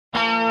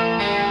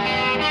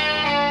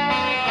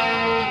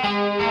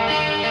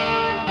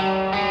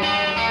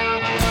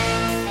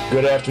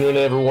Good afternoon,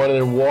 everyone,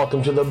 and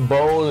welcome to the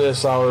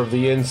bonus hour of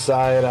the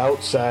Inside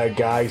Outside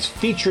Guys,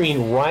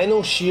 featuring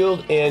Rhino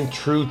Shield and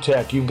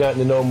Tru-Tech. You've gotten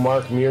to know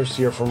Mark Mears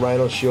here from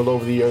Rhino Shield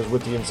over the years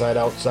with the Inside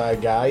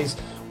Outside Guys.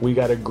 We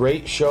got a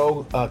great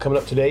show coming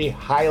up today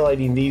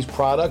highlighting these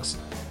products.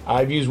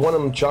 I've used one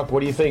of them. Chuck, what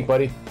do you think,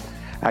 buddy?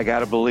 I got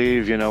to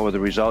believe, with the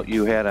result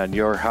you had on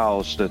your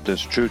house, that this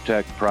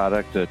Tru-Tech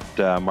product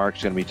that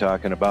Mark's going to be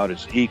talking about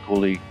is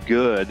equally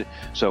good.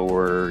 So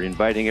we're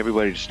inviting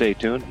everybody to stay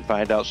tuned and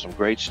find out some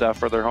great stuff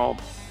for their home.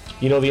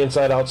 The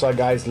Inside Outside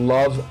Guys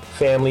love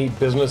family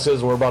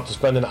businesses. We're about to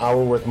spend an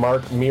hour with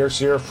Mark Mears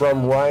here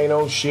from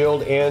Rhino,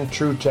 Shield, and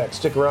Tru-Tech.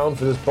 Stick around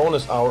for this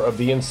bonus hour of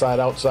the Inside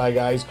Outside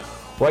Guys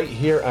right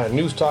here on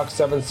News Talk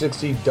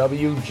 760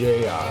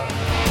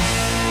 WJR.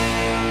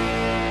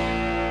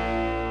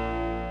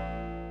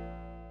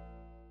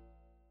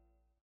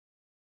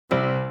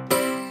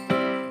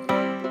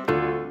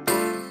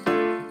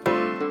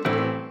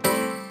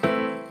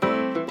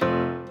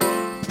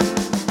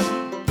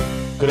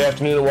 Good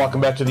afternoon and welcome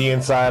back to the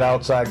Inside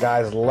Outside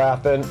Guys,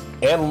 laughing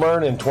and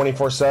learning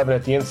 24/7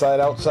 at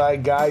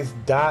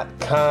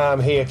theinsideoutsideguys.com.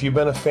 Hey, if you've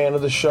been a fan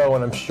of the show,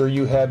 and I'm sure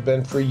you have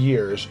been for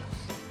years,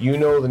 you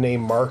know the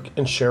name Mark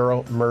and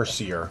Cheryl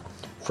Mercier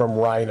from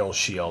Rhino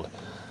Shield.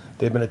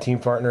 They've been a team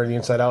partner of the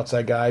Inside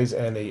Outside Guys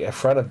and a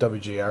friend of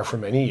WJR for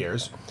many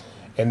years.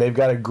 And they've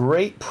got a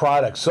great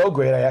product, so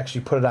great I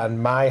actually put it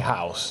on my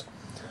house.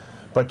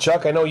 But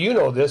Chuck, I know you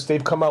know this,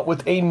 they've come out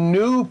with a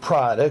new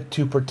product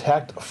to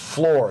protect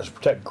floors,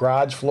 protect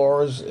garage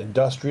floors,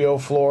 industrial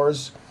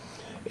floors.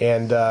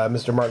 And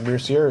Mr. Mark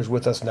Mercier is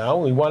with us now.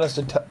 We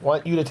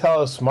want you to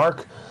tell us,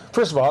 Mark,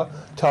 first of all,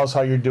 tell us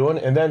how you're doing,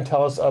 and then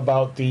tell us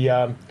about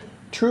the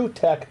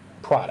Tru-Tech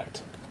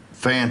product.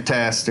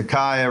 Fantastic.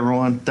 Hi,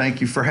 everyone.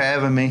 Thank you for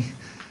having me.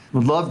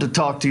 Would love to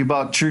talk to you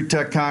about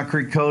Tru-Tech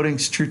concrete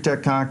coatings.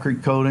 Tru-Tech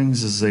concrete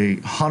coatings is a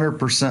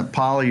 100%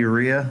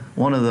 polyurea,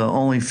 one of the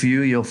only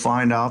few you'll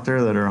find out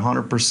there that are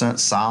 100%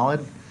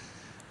 solid.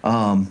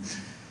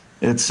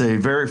 It's a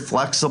very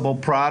flexible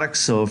product,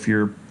 so if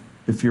your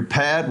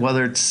pad,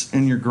 whether it's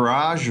in your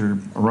garage or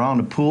around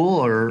a pool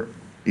or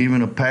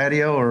even a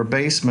patio or a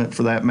basement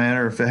for that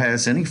matter, if it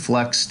has any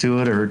flex to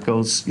it or it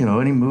goes,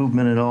 any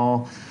movement at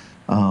all,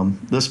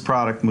 this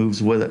product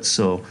moves with it.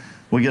 So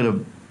we get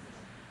a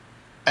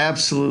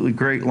absolutely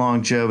great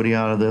longevity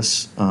out of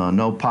this,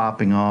 no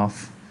popping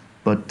off.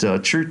 But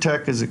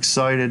Tru-Tech is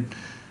excited.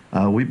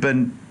 We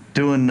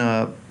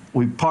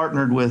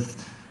partnered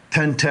with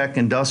Tru-Tech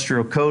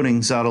Industrial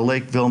Coatings out of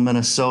Lakeville,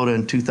 Minnesota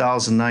in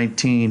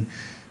 2019,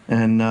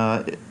 and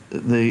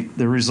the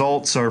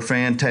results are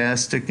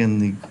fantastic,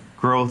 and the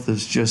growth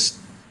is just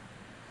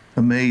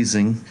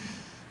amazing.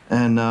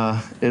 And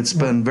it's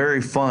been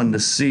very fun to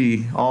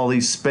see all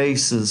these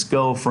spaces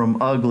go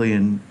from ugly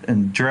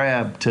and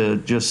drab to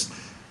just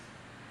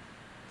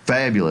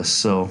fabulous.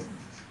 So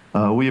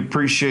we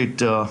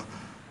appreciate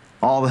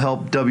all the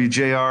help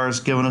WJR has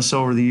given us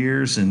over the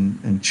years,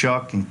 and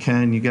Chuck and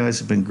Ken, you guys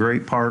have been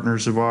great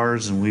partners of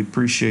ours, and we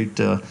appreciate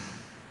being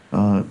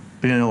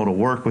able to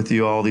work with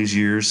you all these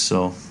years.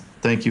 So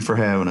thank you for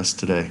having us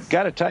today.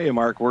 Got to tell you,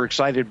 Mark, we're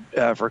excited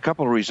for a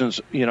couple of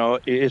reasons.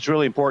 It's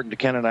really important to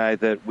Ken and I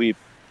that we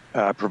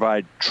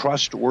provide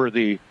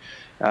trustworthy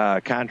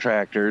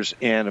contractors,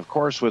 and of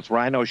course with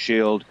Rhino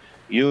Shield,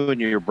 you and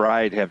your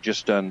bride have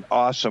just done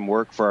awesome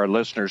work for our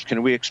listeners.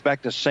 Can we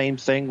expect the same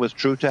thing with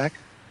Tru-Tech?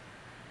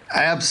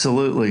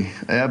 Absolutely.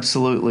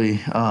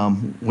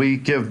 We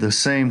give the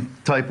same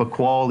type of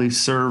quality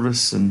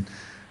service and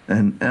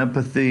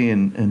empathy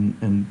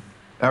and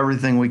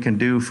everything we can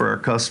do for our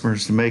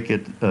customers to make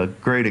it a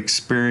great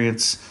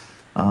experience.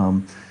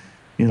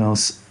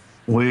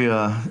 We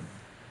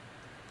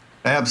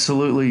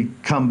absolutely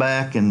come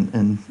back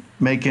and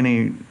make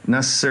any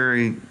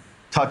necessary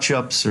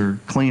touch-ups or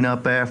clean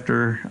up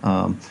after,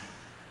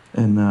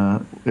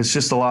 and it's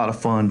just a lot of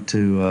fun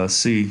to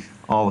see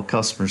all the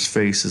customers'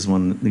 faces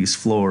when these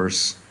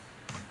floors,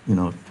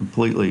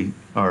 completely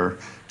are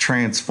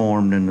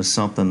transformed into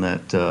something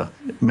that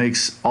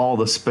makes all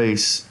the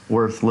space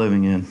worth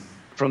living in.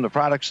 From the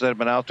products that have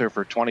been out there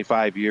for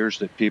 25 years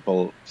that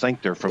people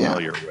think they're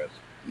familiar with.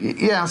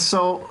 Yeah,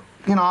 so,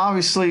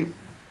 obviously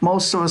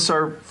most of us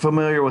are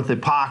familiar with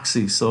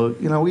epoxy. So,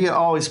 we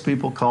always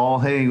people call,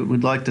 hey,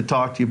 we'd like to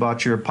talk to you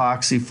about your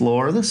epoxy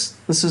floor. This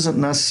isn't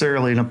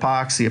necessarily an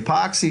epoxy.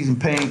 Epoxies and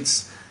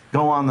paints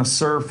go on the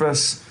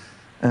surface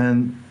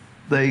and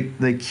they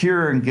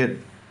cure and get,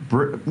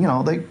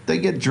 they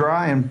get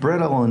dry and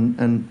brittle,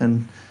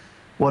 and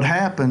what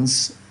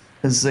happens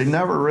is they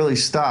never really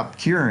stop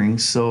curing.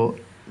 So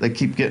they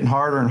keep getting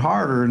harder and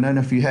harder. And then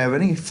if you have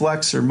any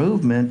flex or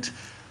movement,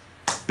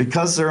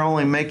 because they're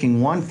only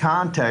making one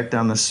contact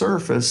on the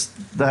surface,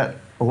 that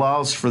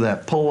allows for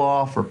that pull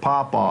off or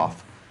pop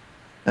off.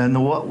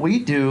 And what we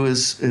do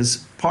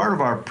is part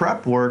of our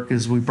prep work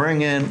is we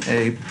bring in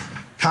a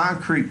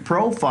concrete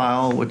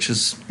profile, which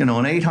is an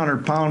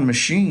 800-pound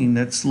machine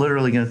that's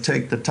literally going to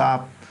take the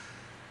top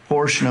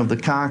portion of the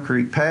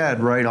concrete pad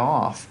right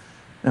off.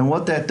 And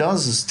what that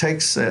does is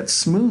takes that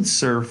smooth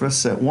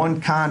surface, that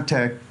one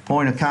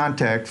point of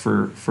contact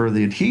for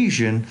the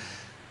adhesion,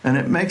 and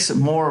it makes it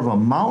more of a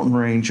mountain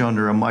range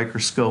under a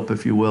microscope,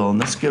 if you will.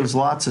 And this gives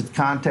lots of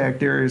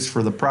contact areas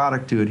for the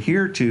product to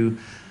adhere to.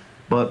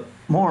 But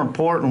more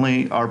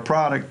importantly, our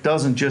product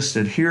doesn't just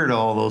adhere to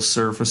all those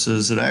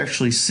surfaces. It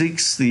actually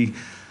seeks the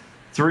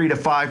 3 to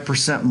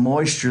 5%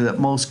 moisture that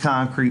most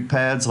concrete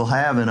pads will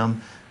have in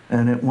them.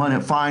 And when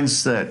it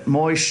finds that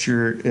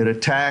moisture, it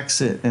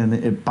attacks it and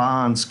it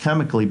bonds,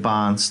 chemically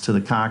bonds to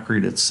the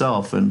concrete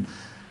itself. And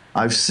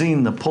I've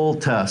seen the pull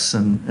tests,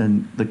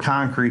 and the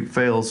concrete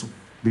fails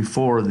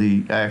before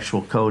the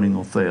actual coating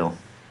will fail.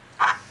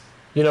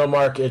 You know,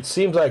 Mark, it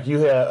seems like you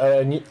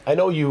have, I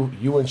know you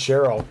and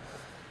Cheryl,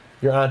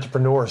 you're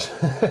entrepreneurs.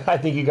 I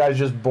think you guys are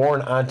just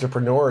born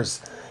entrepreneurs.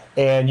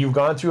 And you've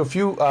gone through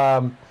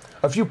a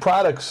few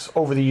products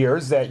over the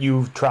years that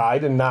you've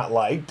tried and not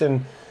liked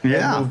and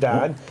moved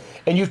on.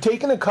 And you've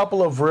taken a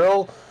couple of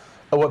real,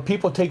 what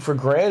people take for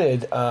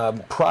granted,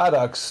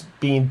 products,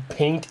 being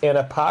paint and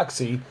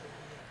epoxy,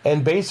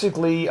 and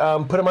basically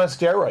put them on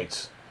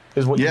steroids,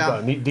 is what you've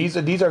done.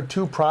 These are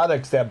two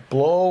products that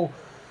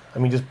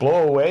just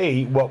blow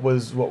away what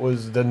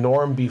was the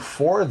norm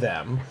before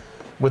them.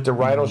 With the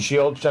Rhino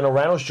Shield, on a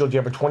Rhino Shield, you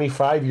have a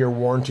 25-year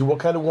warranty. What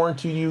kind of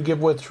warranty do you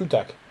give with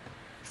Tru-Tech?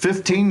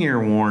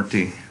 15-year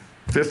warranty.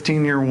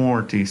 15-year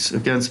warranties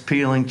against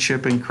peeling,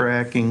 chipping,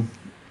 cracking,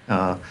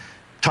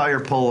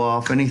 tire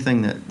pull-off,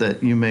 anything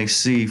that you may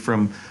see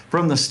from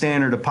the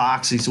standard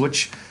epoxies,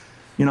 which,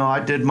 I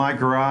did my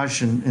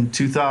garage in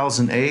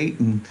 2008,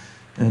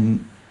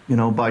 and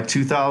by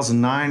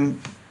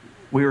 2009,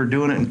 we were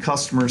doing it in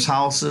customers'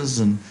 houses,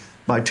 and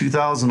by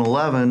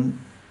 2011,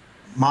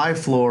 my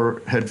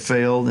floor had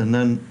failed, and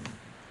then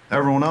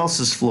everyone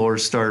else's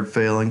floors started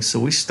failing, so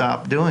we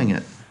stopped doing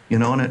it.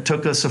 And it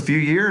took us a few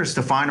years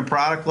to find a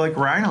product like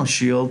Rhino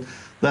Shield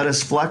that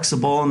is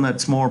flexible and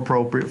that's more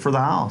appropriate for the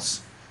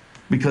house,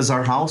 because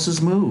our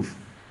houses move,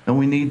 and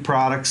we need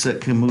products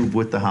that can move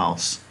with the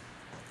house.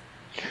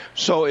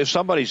 So if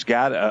somebody's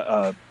got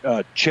a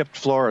chipped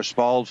floor, a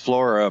spalled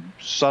floor, a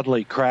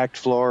suddenly cracked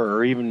floor,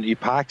 or even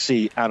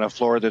epoxy on a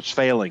floor that's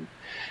failing,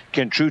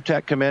 can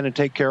Tru-Tech come in and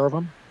take care of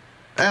them?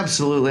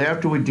 Absolutely.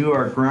 After we do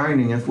our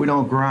grinding, if we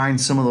don't grind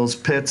some of those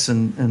pits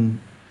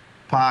and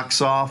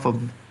pox off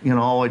of,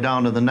 all the way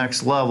down to the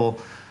next level,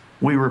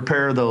 we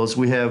repair those.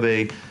 We have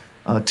a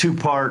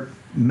two-part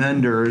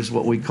mender is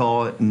what we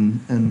call it,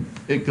 and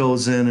it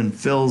goes in and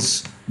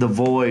fills the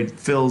void,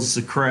 fills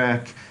the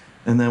crack,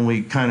 and then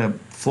we kind of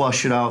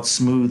flush it out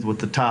smooth with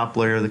the top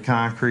layer of the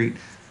concrete,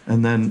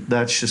 and then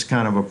that's just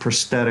kind of a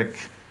prosthetic,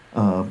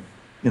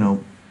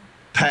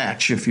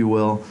 patch, if you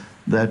will,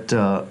 that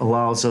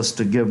allows us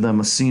to give them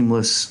a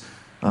seamless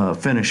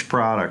finished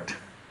product.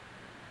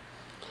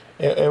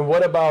 And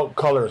what about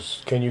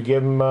colors? Can you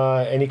give them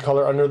any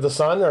color under the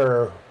sun,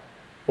 or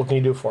what can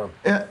you do for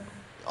them?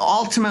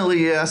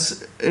 Ultimately,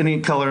 yes,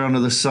 any color under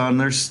the sun.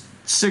 There's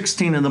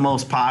 16 of the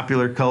most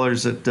popular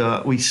colors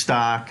that we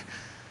stock.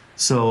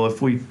 So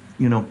if we,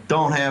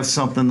 don't have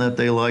something that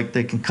they like,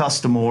 they can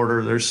custom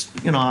order. There's,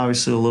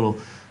 obviously a little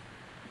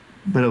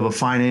bit of a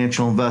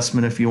financial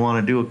investment if you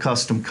want to do a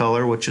custom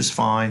color, which is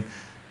fine.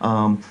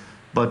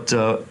 But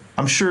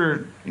I'm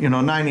sure,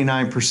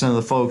 99% of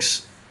the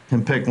folks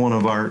can pick one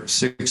of our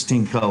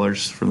 16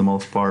 colors for the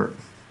most part.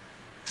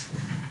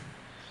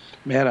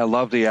 Man, I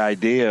love the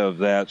idea of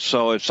that.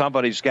 So if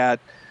somebody's got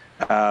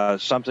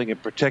something in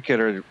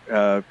particular,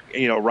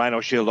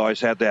 Rhino Shield always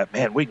had that,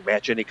 man, we can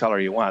match any color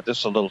you want. This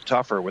is a little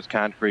tougher with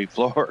concrete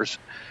floors,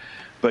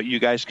 but you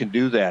guys can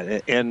do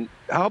that. And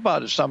how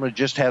about if somebody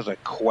just has a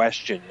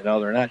question,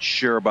 they're not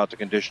sure about the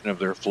condition of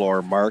their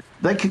floor, Mark?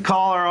 They can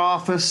call our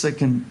office. They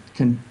can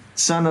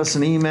send us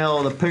an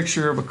email with a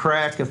picture of a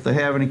crack if they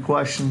have any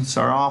questions.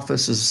 Our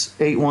office is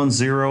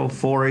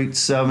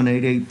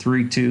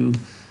 810-487-8832,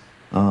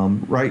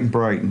 right in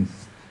Brighton.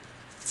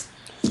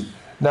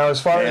 Now,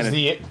 as far as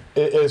the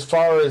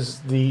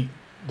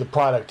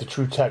product, the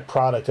Tru-Tech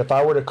product, if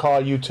I were to call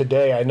you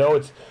today, I know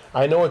it's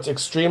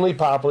extremely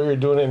popular. You're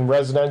doing it in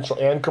residential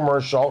and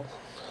commercial.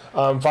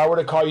 If I were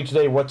to call you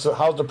today,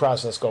 how's the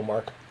process go,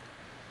 Mark?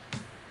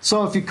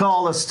 So if you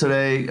call us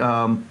today,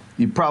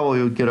 you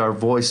probably would get our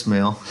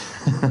voicemail.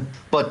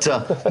 But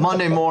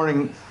Monday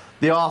morning,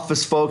 the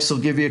office folks will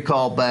give you a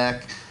call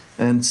back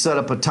and set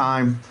up a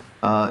time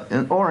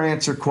or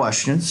answer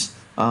questions.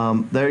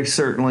 They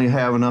certainly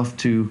have enough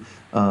to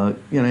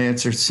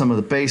answer some of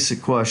the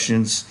basic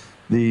questions.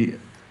 The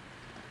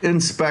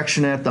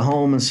inspection at the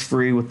home is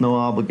free with no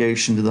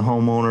obligation to the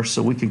homeowner,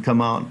 so we can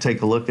come out and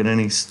take a look at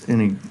any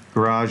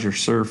garage or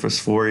surface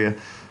for you,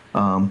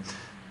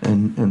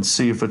 and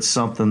see if it's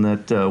something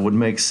that would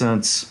make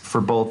sense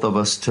for both of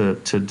us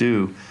to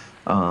do.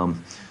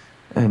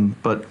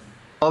 But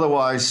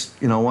otherwise,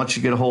 once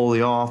you get a hold of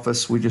the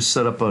office, we just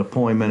set up an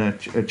appointment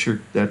at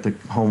the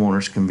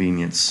homeowner's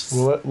convenience.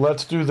 Well,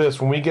 let's do this.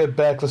 When we get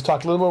back, let's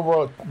talk a little bit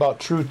more about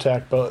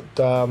Tru-Tech, but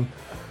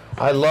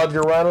I love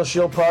your Rhino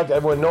Shield product.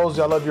 Everyone knows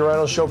I love your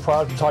Rhino Shield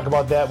product. We'll talk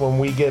about that when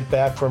we get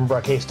back from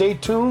break. Hey, stay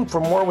tuned for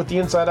more with the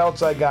Inside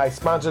Outside guys,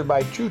 sponsored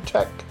by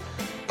Tru-Tech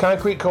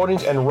Concrete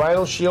Coatings and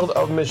Rhino Shield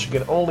of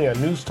Michigan, only on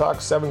News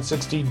Talk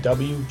 760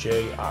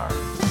 WJR.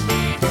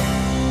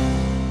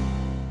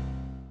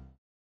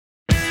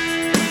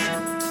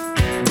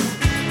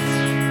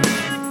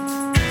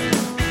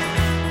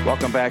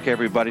 Welcome back,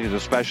 everybody, to the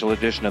special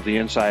edition of the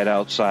Inside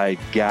Outside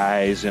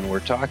guys. And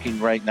we're talking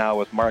right now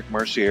with Mark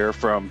Mercier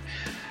from,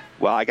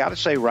 well, I got to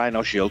say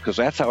Rhino Shield because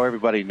that's how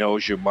everybody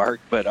knows you, Mark,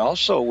 but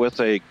also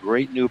with a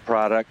great new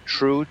product,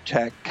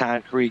 Tru-Tech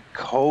Concrete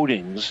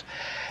Coatings.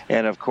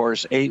 And, of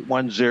course,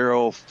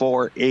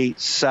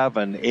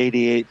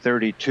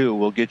 810-487-8832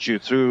 will get you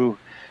through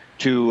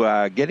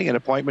to getting an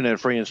appointment and a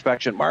free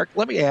inspection. Mark,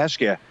 let me ask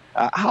you,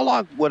 how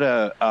long would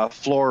a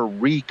floor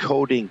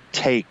recoating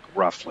take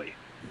roughly?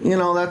 You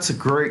know, that's a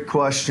great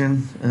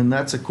question, and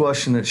that's a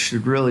question that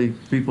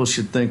people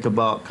should think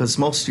about, because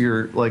most of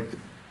your, like,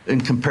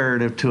 in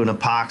comparative to an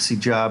epoxy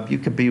job, you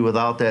could be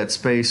without that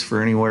space for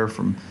anywhere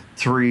from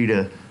 3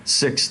 to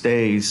 6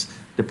 days,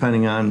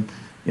 depending on,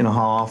 you know,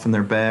 how often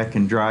they're back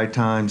and dry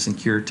times and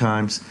cure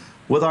times.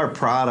 With our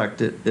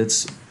product,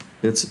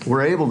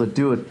 we're able to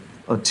do a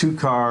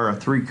 2-car, a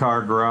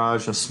 3-car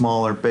garage, a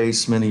smaller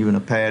basement, even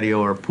a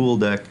patio or a pool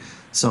deck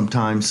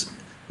sometimes,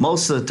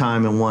 most of the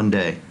time in 1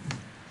 day.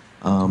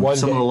 Some of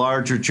the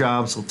larger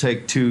jobs will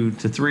take 2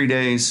 to 3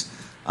 days,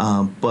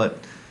 but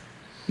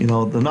you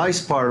know, the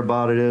nice part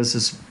about it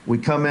is we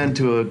come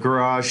into a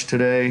garage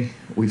today,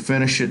 we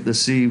finish it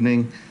this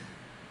evening,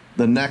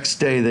 the next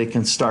day they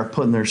can start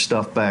putting their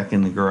stuff back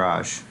in the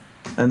garage.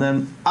 And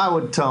then I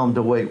would tell them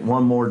to wait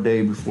 1 more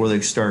day before they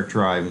start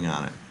driving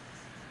on it.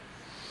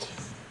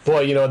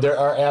 Boy, you know, there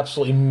are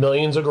absolutely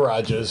millions of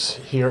garages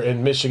here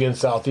in Michigan,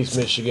 Southeast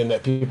Michigan,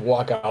 that people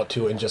walk out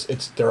to and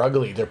they're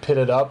ugly. They're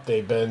pitted up.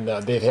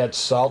 They've had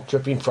salt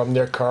dripping from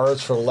their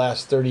cars for the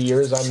last 30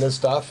 years on this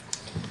stuff.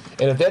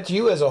 And if that's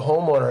you as a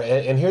homeowner,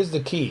 and here's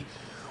the key,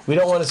 we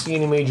don't want to see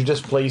any major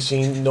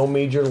displacing, no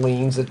major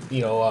leans,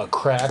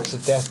 cracks.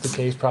 If that's the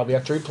case, probably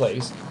have to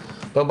replace.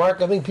 But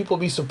Mark, I think people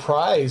will be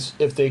surprised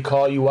if they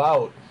call you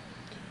out.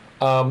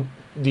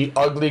 The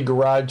ugly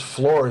garage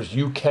floors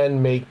you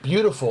can make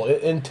beautiful,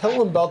 and tell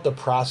them about the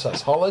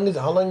process. How long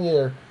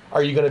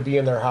are you going to be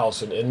in their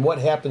house, and what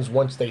happens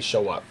once they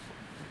show up?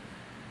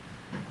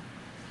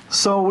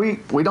 So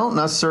we don't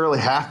necessarily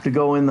have to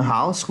go in the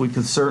house. We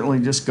could certainly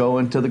just go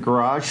into the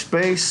garage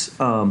space.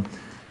 You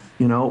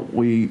know,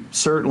 we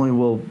certainly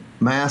will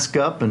mask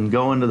up and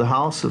go into the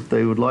house if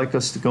they would like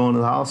us to go into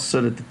the house,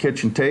 sit at the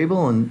kitchen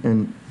table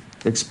and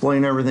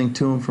explain everything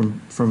to them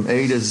from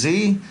A to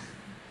Z.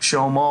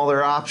 Show them all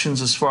their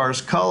options as far as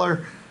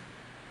color,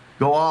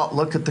 go out,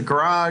 look at the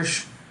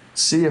garage,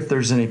 see if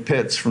there's any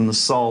pits from the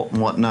salt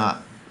and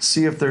whatnot,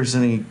 see if there's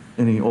any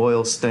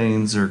oil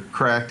stains or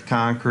cracked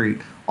concrete.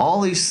 All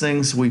these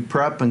things we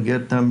prep and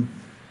get them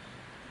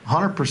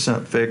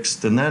 100%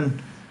 fixed, and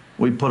then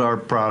we put our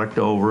product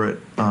over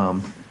it.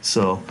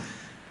 So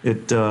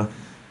it's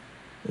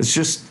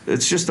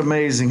just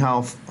amazing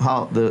how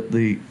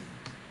the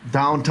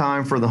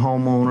downtime for the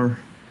homeowner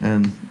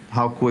and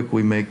how quick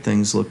we make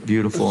things look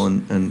beautiful,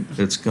 and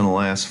it's going to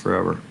last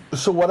forever.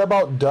 So what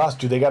about dust?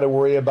 Do they got to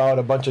worry about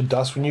a bunch of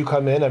dust when you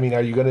come in? I mean,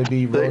 are you going to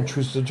be real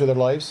intrusive to their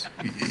lives?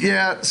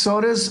 Yeah, so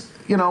it is,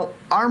 you know,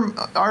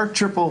 our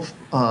triple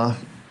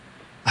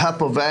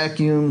HEPA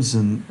vacuums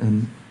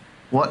and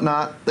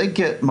whatnot, they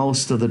get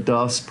most of the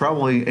dust,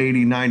 probably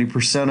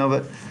 80-90% of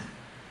it.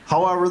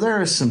 However,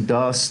 there is some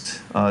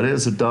dust. It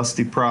is a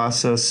dusty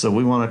process, so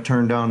we want to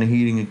turn down the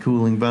heating and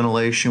cooling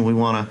ventilation. We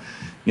want to,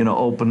 you know,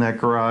 open that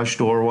garage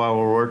door while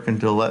we're working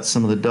to let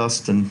some of the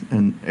dust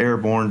and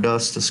airborne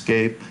dust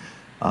escape.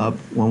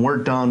 When we're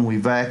done, we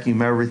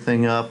vacuum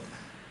everything up.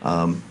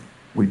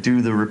 We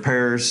do the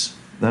repairs.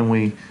 Then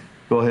we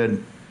go ahead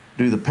and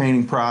do the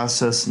painting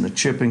process and the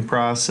chipping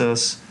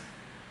process.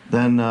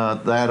 Then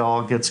that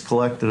all gets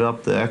collected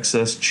up, the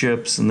excess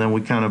chips, and then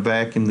we kind of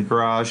vacuum the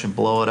garage and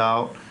blow it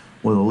out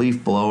with a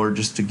leaf blower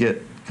just to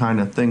get kind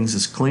of things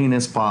as clean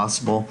as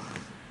possible.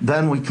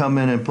 Then we come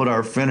in and put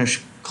our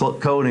finished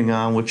coating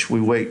on, which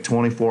we wait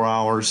 24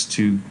 hours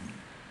to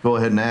go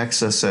ahead and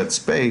access that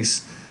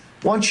space.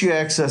 Once you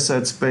access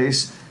that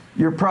space,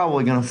 you're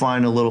probably going to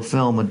find a little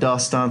film of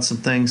dust on some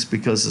things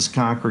because this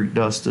concrete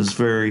dust is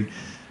very,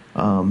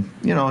 you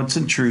know, it's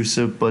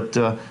intrusive. But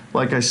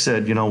like I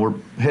said, you know, we're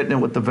hitting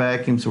it with the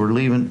vacuums, we're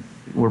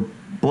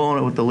blowing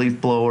it with the leaf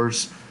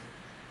blowers,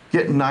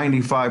 getting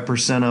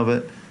 95% of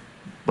it.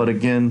 But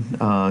again,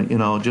 you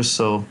know, just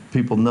so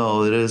people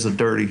know, it is a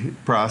dirty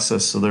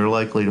process, so they're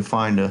likely to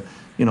find a,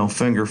 you know,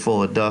 finger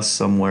full of dust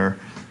somewhere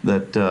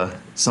that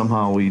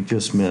somehow we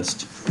just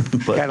missed.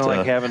 Kind of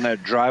like having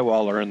that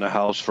drywaller in the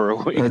house for a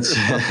week.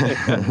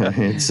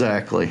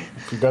 Exactly.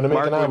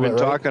 Mark, we've been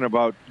talking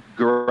about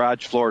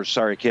garage floors.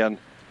 Sorry, Ken.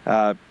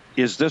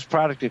 Is this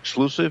product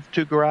exclusive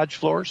to garage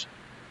floors?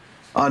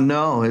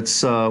 No,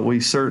 it's we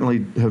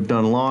certainly have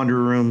done laundry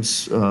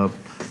rooms.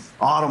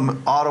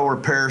 auto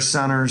repair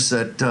centers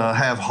that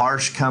have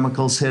harsh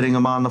chemicals hitting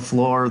them on the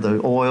floor, the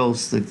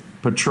oils, the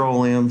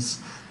petroleums,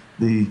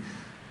 the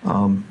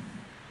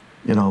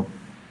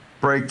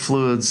brake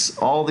fluids,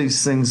 all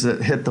these things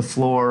that hit the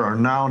floor are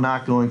now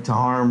not going to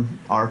harm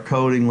our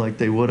coating like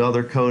they would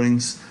other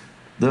coatings.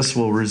 This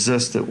will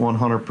resist it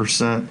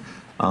 100%.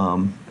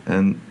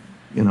 And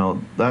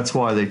that's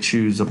why they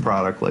choose a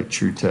product like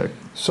Tru-Tech.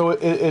 So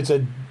it's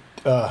a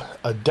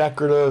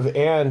decorative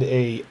and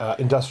a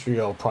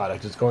industrial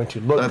product. It's going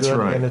to look good,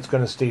 right. And it's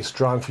going to stay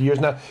strong for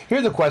years. Now,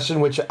 here's a question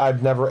which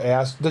I've never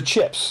asked: the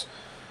chips.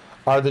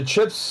 Are the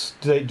chips?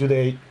 Do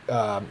they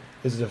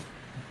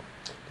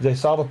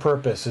solve a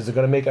purpose? Is it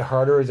going to make it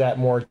harder? Or is that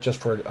more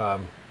just for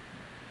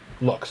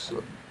looks?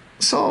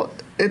 So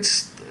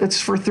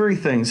it's for three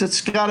things. It's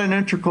got an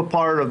integral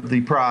part of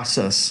the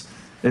process.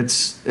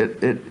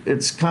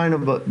 It's kind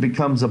of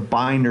becomes a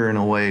binder in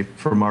a way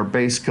from our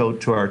base coat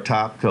to our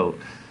top coat.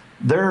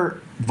 They're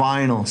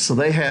vinyl, so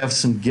they have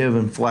some give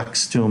and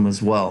flex to them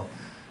as well.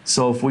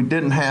 So if we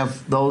didn't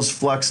have those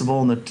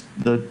flexible and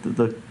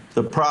the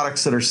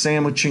products that are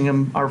sandwiching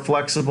them are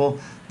flexible,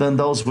 then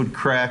those would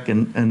crack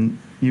and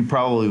you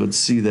probably would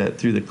see that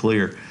through the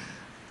clear.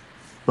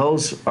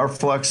 Those are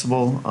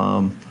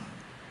flexible.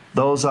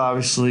 Those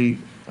obviously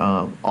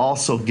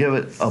also give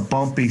it a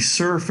bumpy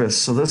surface.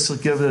 So this will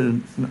give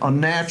it a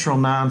natural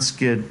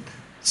non-skid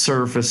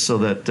surface so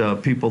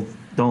that people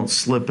don't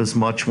slip as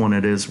much when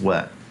it is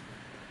wet.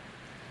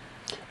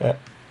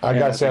 I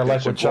gotta say, I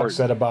like what Chuck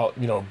said about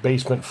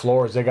basement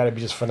floors. They got to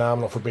be just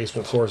phenomenal for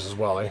basement floors as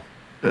well, eh?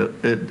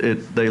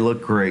 They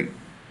look great.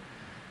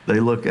 They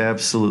look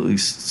absolutely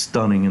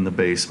stunning in the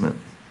basement.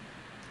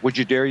 Would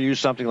you dare use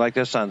something like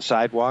this on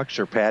sidewalks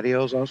or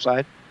patios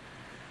outside?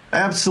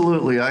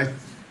 Absolutely. I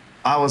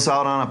was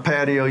out on a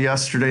patio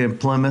yesterday in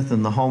Plymouth,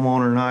 and the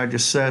homeowner and I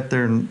just sat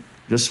there and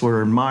just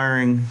were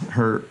admiring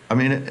her. I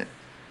mean,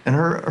 and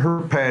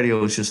her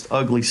patio is just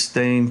ugly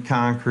stained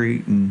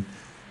concrete, and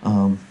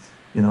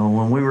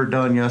when we were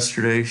done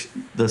yesterday,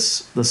 the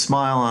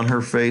smile on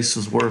her face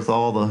was worth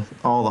all the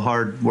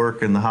hard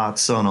work in the hot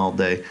sun all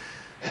day.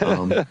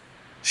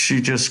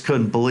 She just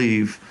couldn't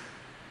believe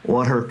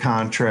what her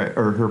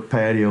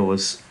patio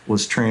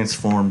was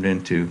transformed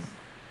into.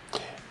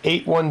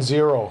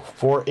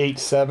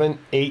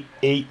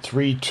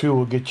 810-487-8832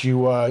 will get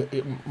you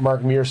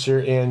Mark Mercier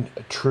and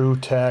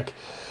Tru-Tech.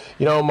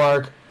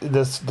 Mark,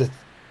 the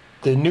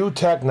new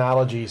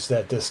technologies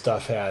that this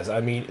stuff has. I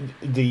mean,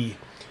 the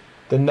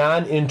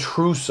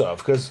non-intrusive,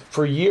 because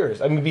for years,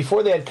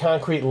 before they had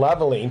concrete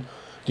leveling,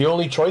 the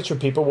only choice for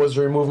people was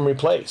to remove and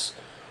replace.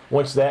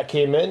 Once that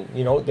came in,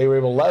 they were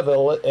able to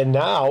level it, and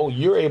now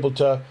you're able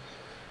to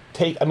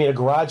take, a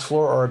garage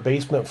floor or a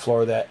basement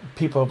floor that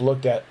people have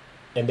looked at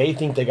and they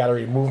think they got to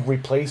remove and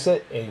replace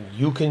it, and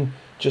you can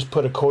just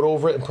put a coat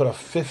over it and put a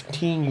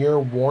 15-year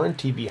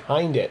warranty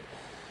behind it.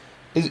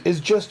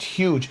 Is just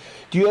huge.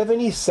 Do you have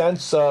any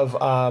sense of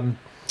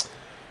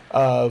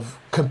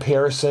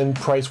comparison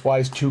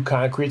price-wise to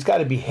concrete? It's got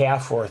to be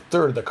half or a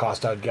third of the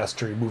cost, I'd guess,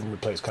 to remove and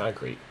replace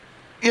concrete.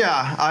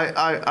 Yeah,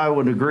 I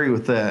would agree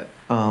with that.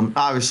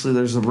 Obviously,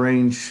 there's a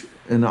range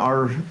in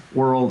our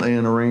world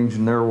and a range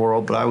in their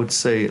world, but I would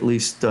say at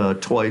least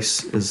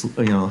twice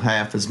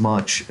half as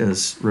much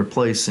as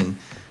replacing,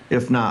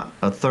 if not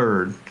a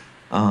third.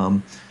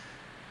 The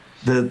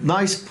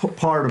nice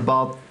part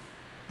about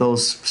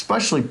those,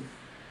 especially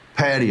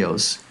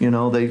patios,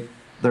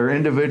 they're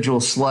individual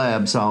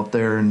slabs out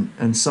there,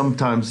 and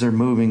sometimes they're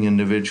moving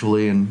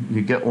individually, and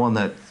you get one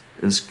that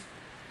is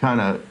kind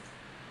of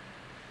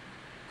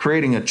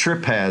creating a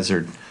trip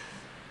hazard.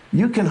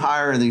 You can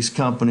hire these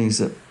companies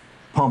that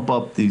pump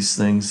up these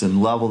things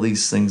and level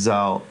these things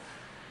out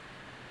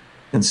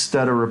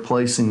instead of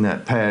replacing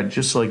that pad.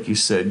 Just like you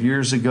said,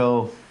 years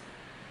ago,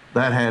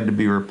 that had to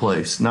be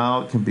replaced.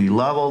 Now it can be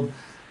leveled.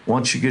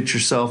 Once you get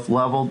yourself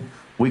leveled,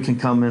 we can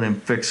come in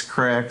and fix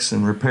cracks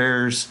and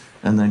repairs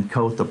and then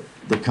coat the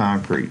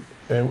concrete.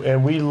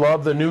 And we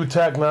love the new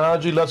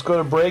technology. Let's go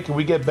to break, and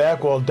we get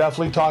back. We'll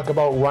definitely talk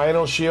about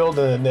Rhino Shield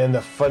and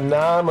the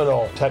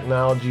phenomenal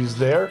technologies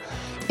there.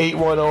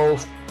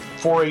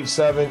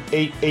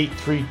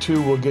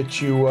 810-487-8832 will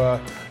get you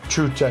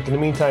Tru-Tech. In the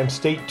meantime,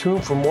 stay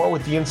tuned for more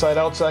with the Inside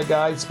Outside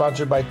Guide,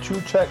 sponsored by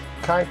Tru-Tech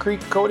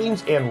Concrete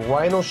Coatings and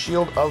Rhino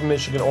Shield of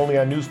Michigan, only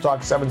on News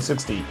Talk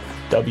 760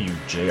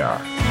 WJR.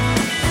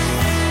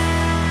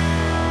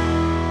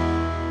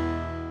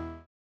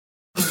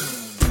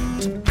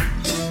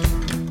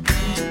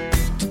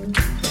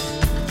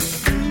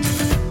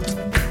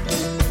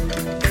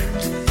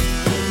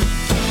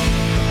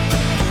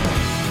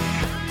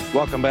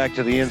 Welcome back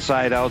to the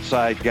Inside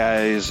Outside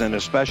Guys, and a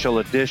special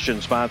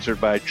edition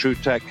sponsored by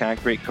Tru-Tech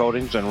Concrete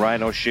Coatings and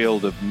Rhino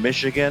Shield of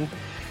Michigan.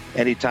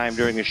 Anytime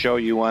during the show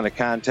you want to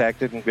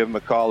contact it, and give them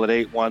a call at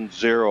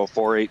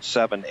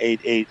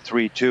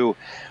 810-487-8832.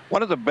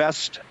 One of the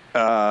best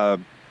or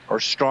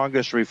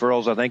strongest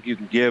referrals I think you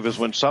can give is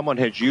when someone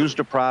has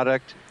used a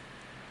product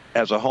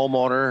as a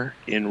homeowner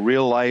in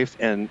real life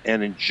and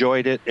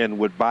enjoyed it and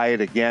would buy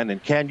it again.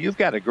 And Ken, you've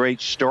got a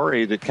great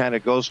story that kind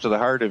of goes to the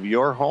heart of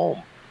your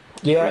home.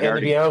 Yeah, and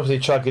to be honest with you,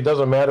 Chuck, it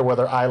doesn't matter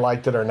whether I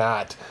liked it or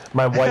not.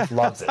 My wife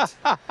loves it.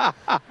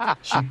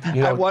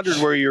 I wondered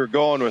where you were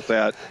going with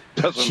that.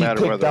 Doesn't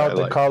matter whether I liked it.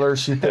 She picked out the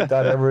colors. She picked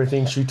out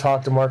everything. She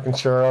talked to Mark and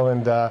Cheryl.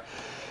 And,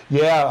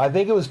 I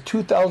think it was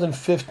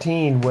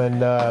 2015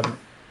 when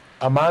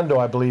Armando,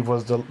 I believe,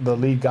 was the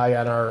lead guy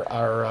on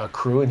our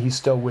crew, and he's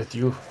still with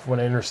you, from what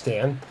I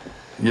understand.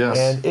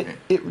 Yes.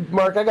 And,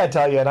 Mark, I got to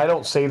tell you, and I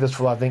don't say this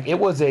for a lot of things, it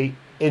was a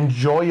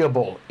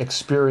enjoyable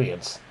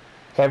experience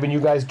having you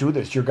guys do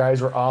this. Your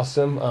guys were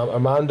awesome.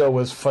 Armando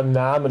was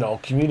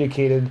phenomenal,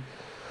 communicated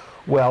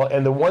well.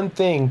 And the one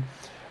thing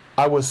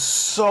I was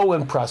so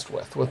impressed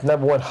with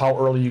number one, how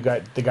early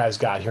the guys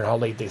got here and how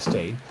late they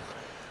stayed.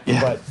 Yeah.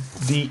 But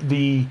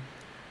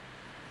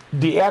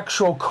the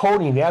actual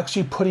coating,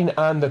 actually putting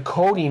on the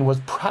coating was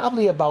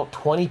probably about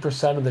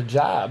 20% of the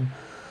job.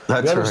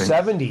 That's the other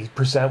right.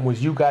 70%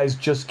 was you guys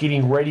just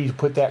getting ready to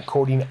put that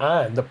coating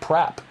on, the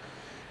prep.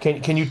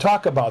 Can you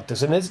talk about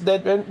this?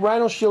 And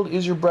Rhino Shield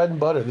is your bread and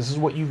butter. This is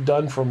what you've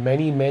done for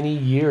many, many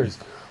years.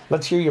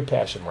 Let's hear your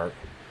passion, Mark.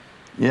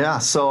 Yeah,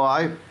 so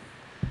I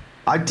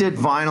did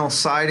vinyl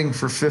siding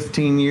for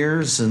 15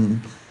 years,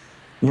 and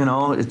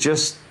it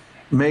just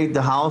made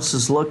the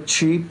houses look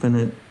cheap,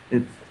 and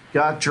it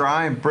got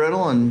dry and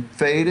brittle and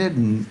faded,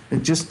 and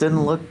it just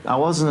didn't look. I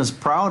wasn't as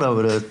proud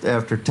of it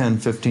after 10,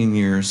 15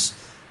 years.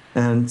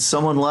 And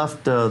someone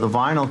left the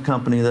vinyl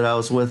company that I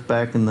was with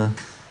back in the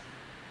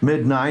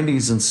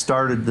mid-90s and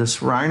started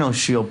this Rhino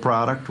Shield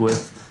product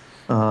with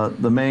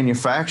the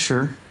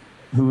manufacturer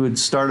who had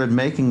started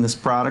making this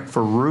product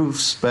for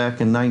roofs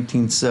back in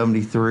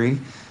 1973.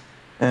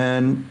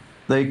 And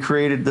they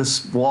created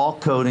this wall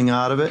coating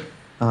out of it,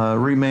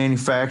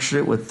 remanufactured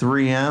it with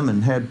 3M,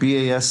 and had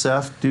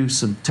BASF do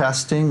some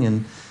testing.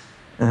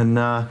 And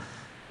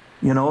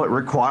it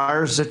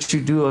requires that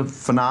you do a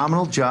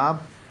phenomenal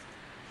job.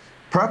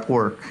 Prep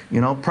work,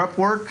 prep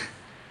work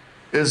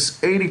is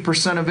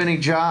 80% of any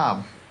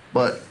job.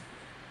 But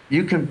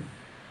you can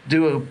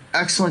do an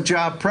excellent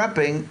job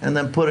prepping and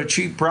then put a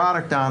cheap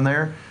product on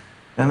there,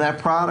 and that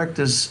product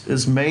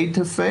is made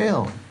to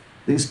fail.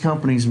 These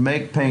companies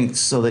make paints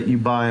so that you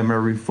buy them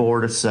every 4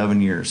 to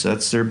 7 years.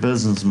 That's their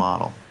business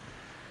model.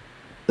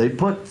 They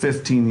put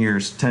 15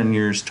 years, 10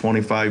 years,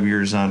 25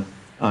 years on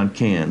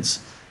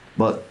cans.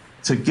 But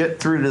to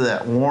get through to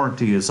that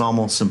warranty is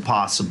almost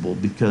impossible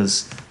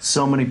because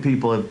so many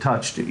people have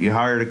touched it. You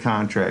hired a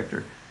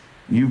contractor.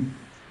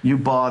 You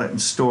bought it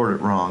and stored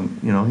it wrong.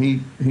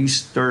 He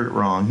stored it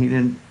wrong. He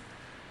didn't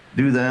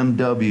do the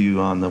MW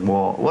on the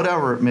wall,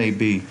 whatever it may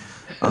be.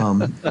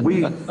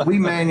 We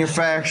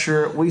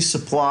manufacture it, we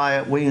supply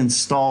it, we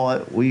install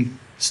it, we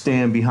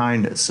stand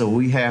behind it. So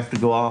we have to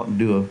go out and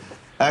do an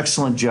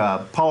excellent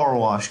job. Power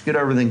wash, get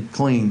everything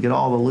clean, get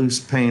all the loose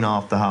paint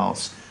off the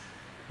house.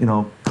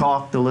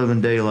 Caulk the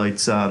living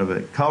daylights out of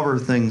it, cover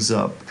things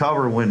up,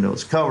 cover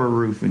windows, cover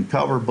roofing,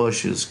 cover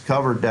bushes,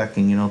 cover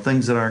decking,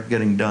 things that aren't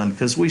getting done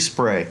because we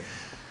spray.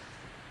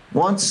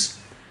 Once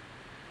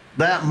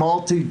that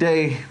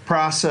multi-day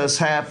process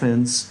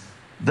happens,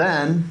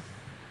 then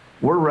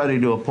we're ready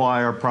to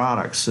apply our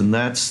products, and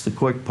that's the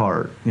quick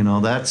part.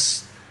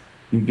 That's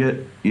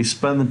you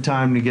spend the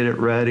time to get it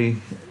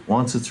ready.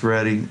 Once it's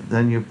ready,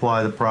 then you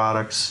apply the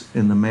products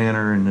in the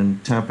manner and in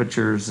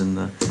temperatures and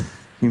the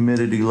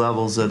humidity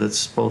levels that it's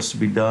supposed to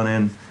be done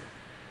in,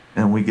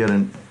 and we get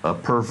a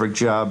perfect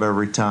job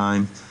every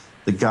time.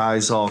 The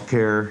guys all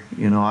care.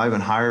 I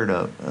haven't hired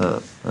an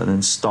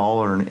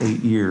installer in 8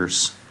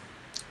 years.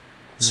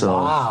 So,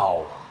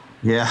 wow.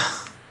 Yeah.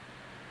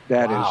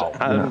 That is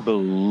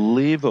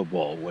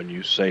unbelievable when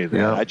you say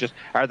that. Yeah.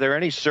 Are there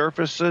any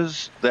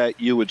surfaces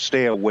that you would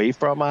stay away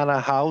from on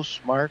a house,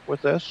 Mark,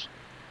 with this?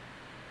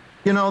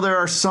 There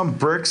are some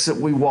bricks that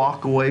we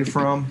walk away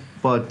from,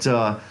 but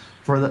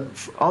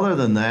other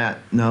than that,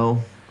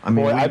 no. I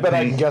bet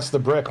I can guess the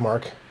brick,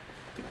 Mark.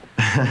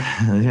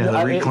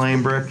 The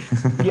reclaim brick.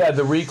 Yeah,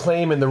 the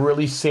reclaim and the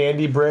really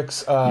sandy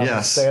bricks,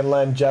 yes.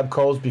 Sandland,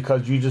 Jebco's,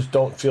 because you just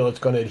don't feel it's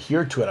going to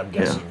adhere to it. I'm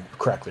guessing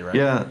correctly,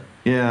 right?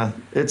 Yeah.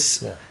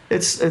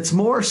 It's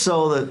more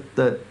so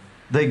that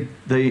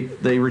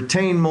they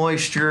retain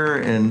moisture,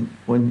 and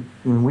when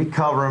we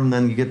cover them,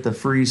 then you get the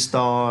freeze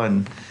thaw,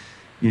 and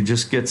you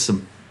just get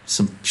some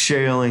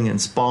shaling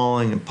and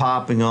spalling and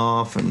popping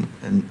off,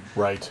 and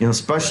right.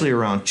 Especially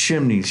around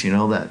chimneys,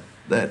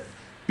 that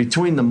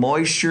between the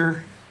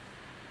moisture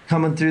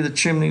coming through the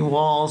chimney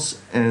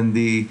walls and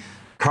the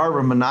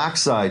carbon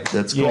monoxide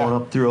that's going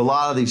up through a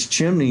lot of these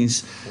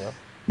chimneys. Yep.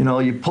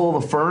 You pull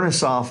the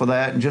furnace off of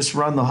that and just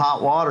run the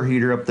hot water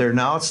heater up there.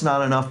 Now it's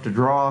not enough to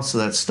draw, so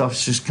that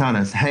stuff's just kind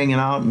of hanging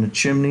out in the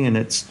chimney, and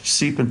it's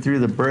seeping through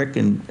the brick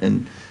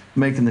and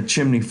making the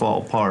chimney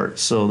fall apart.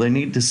 So they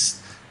need to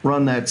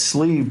run that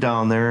sleeve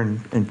down there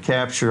and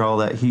capture all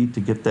that heat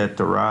to get that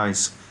to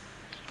rise.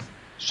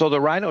 So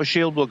the Rhino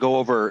Shield will go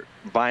over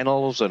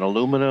vinyls and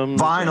aluminum.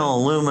 Vinyl,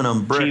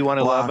 aluminum, brick,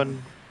 T111. block.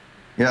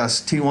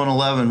 Yes,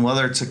 T111,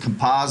 whether it's a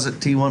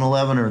composite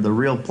T111 or the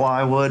real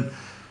plywood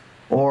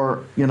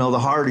or, you know, the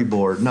Hardy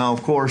board. Now,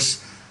 of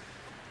course,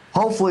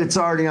 hopefully it's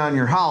already on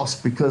your house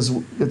because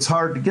it's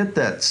hard to get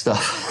that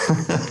stuff.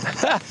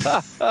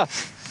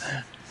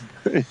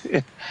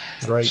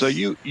 Right. So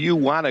you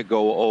want to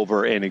go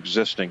over an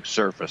existing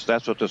surface.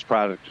 That's what this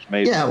product is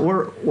made Yeah,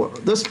 for.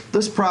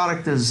 this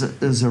product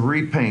is a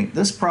repaint.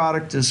 This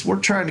product is, we're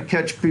trying to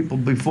catch people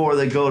before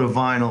they go to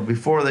vinyl,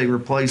 before they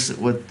replace it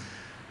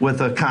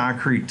with a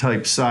concrete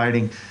type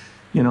siding.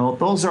 You know,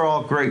 those are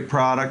all great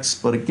products,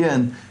 but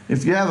again,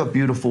 if you have a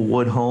beautiful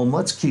wood home,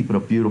 let's keep it a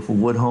beautiful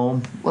wood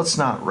home. Let's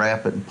not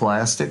wrap it in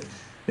plastic.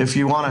 If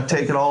you want to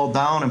take it all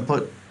down and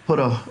put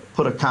a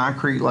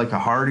concrete like a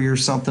Hardy or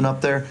something up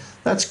there,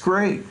 that's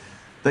great.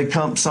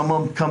 Some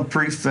of them come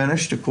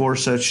pre-finished. Of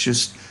course, that's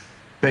just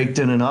baked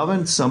in an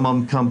oven. Some of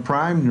them come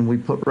primed and we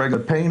put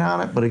regular paint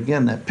on it. But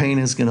again, that paint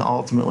is going to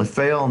ultimately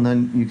fail, and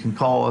then you can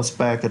call us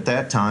back at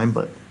that time.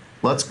 But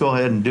let's go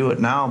ahead and do it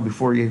now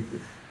before you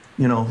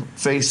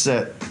face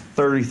that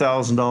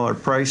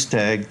 $30,000 price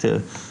tag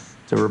to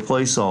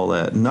replace all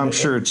that. And I'm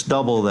sure it's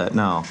double that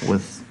now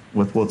with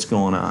what's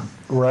going on.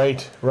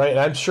 Right. And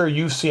I'm sure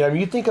you've seen, I mean,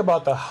 you think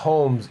about the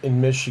homes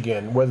in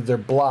Michigan, whether they're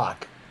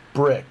block,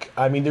 brick.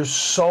 I mean, there's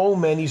so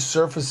many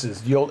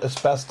surfaces, the old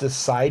asbestos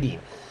siding.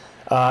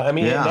 And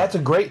that's a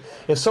great,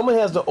 if someone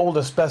has the old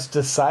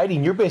asbestos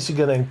siding, you're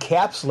basically going to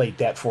encapsulate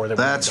that for them.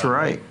 That's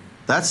right.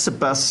 That's the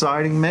best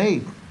siding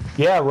made.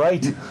 Yeah,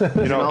 right.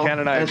 Ken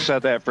and I have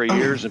said that for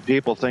years, and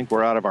people think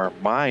we're out of our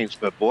minds.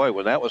 But boy,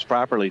 when that was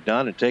properly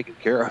done and taken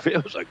care of,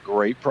 it was a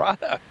great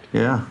product.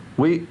 Yeah,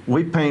 we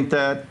paint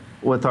that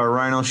with our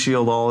Rhino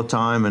Shield all the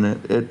time,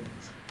 and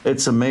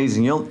it's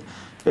amazing. It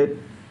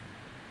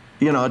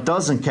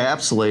does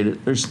encapsulate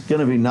it. There's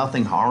going to be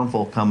nothing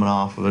harmful coming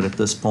off of it at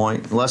this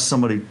point, unless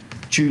somebody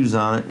chews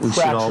on it. We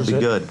should all be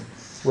good.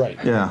 Right.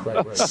 Yeah.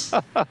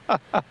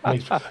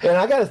 Right. And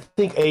I got to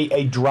think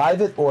a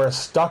drive-it or a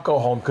stucco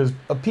home, because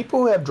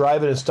people who have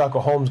drive-it and stucco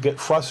homes get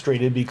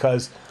frustrated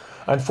because,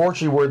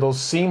 unfortunately, where those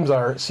seams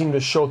are seem to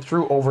show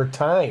through over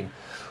time.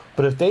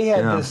 But if they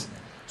had this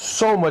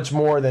so much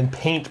more than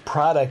paint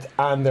product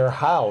on their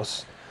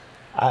house,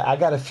 I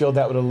got to feel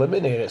that would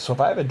eliminate it. So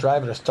if I have a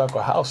drive-it or stucco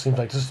house, seems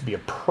like this would be a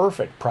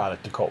perfect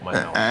product to coat my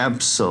house.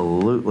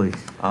 Absolutely.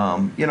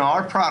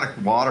 Our product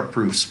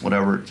waterproofs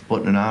whatever it's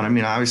putting it on. I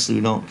mean, obviously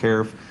we don't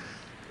care if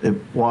it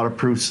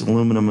waterproofs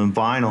aluminum and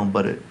vinyl,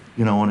 but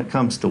when it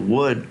comes to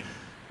wood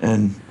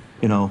and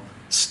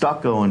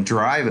stucco and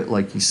drive-it,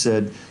 like you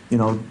said,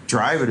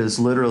 drive-it is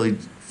literally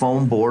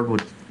foam board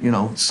with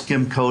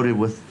skim coated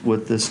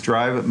with this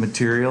drive-it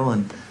material,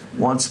 and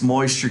once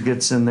moisture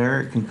gets in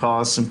there, it can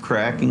cause some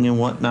cracking and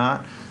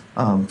whatnot,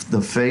 the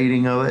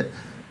fading of it.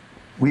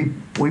 We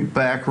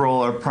back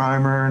roll our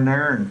primer in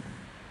there and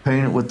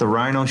paint it with the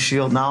Rhino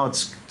Shield. Now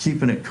it's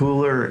keeping it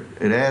cooler.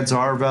 It adds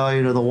R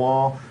value to the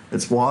wall.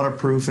 It's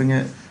waterproofing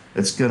it.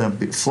 It's going to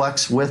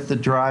flex with the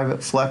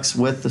drive-it, flex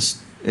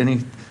with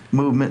any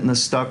movement in the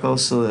stucco,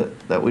 so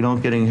that we don't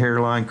get any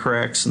hairline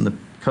cracks in the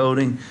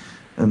coating,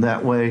 and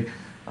that way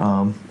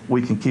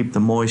we can keep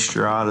the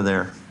moisture out of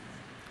there.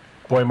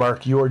 Boy,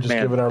 Mark, you are just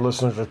giving our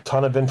listeners a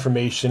ton of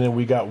information, and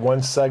we got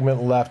one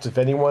segment left. If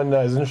anyone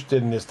is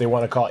interested in this, they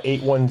want to call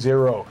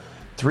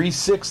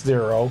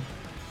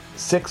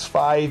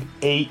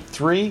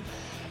 810-360-6583.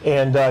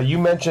 And you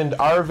mentioned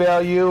R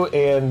value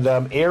and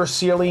air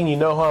sealing. You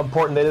know how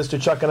important that is to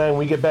Chuck and I. When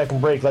we get back and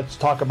break, let's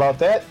talk about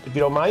that, if you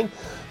don't mind.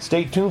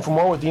 Stay tuned for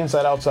more with the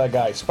Inside Outside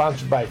Guys,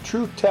 sponsored by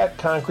Tru-Tech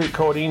Concrete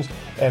Coatings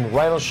and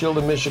Rhino Shield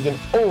in Michigan,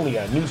 only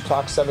on News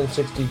Talk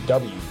 760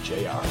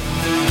 WJR.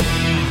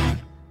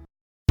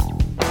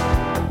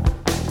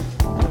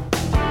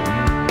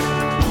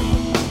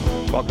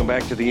 Welcome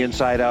back to the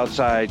Inside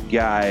Outside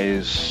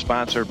Guys,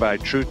 sponsored by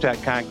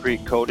Tru-Tech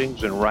Concrete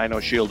Coatings and Rhino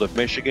Shield of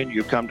Michigan.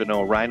 You come to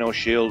know Rhino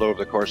Shield over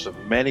the course of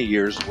many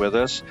years with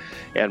us,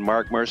 and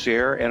Mark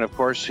Mercier, and of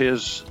course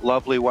his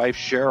lovely wife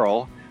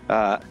Cheryl.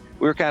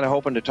 We were kind of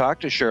hoping to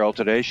talk to Cheryl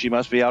today. She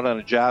must be out on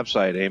a job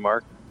site, eh,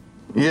 Mark?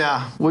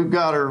 Yeah, we've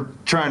got her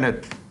trying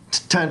to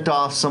tent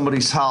off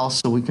somebody's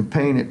house so we can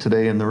paint it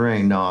today in the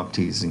rain. No, I'm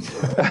teasing.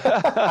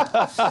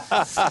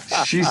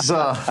 She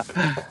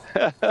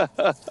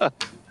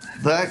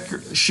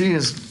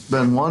has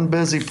been one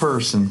busy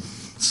person,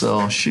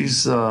 so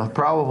she's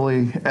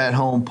probably at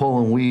home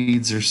pulling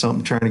weeds or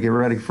something, trying to get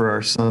ready for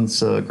our son's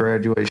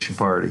graduation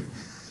party.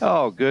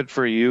 Oh, good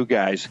for you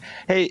guys.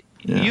 Hey,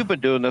 you've been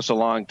doing this a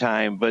long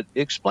time, but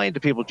explain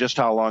to people just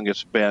how long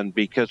it's been,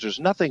 because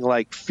there's nothing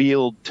like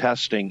field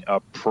testing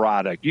a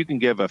product. You can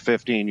give a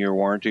 15-year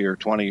warranty or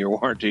 20-year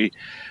warranty,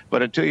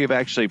 but until you've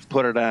actually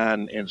put it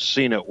on and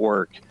seen it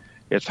work,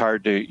 it's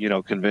hard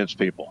to, convince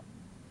people.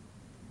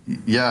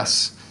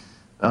 Yes.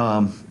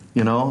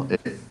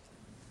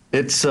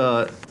 It's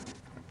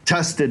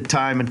tested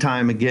time and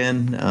time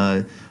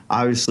again.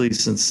 Obviously,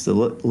 since the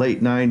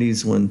late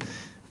 90s, when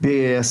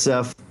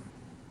BASF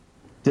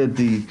did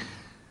the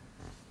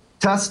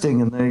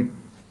testing, and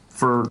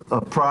for a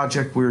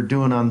project we were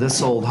doing on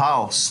this old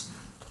house,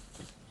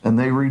 and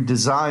they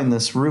redesigned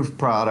this roof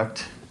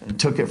product and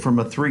took it from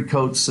a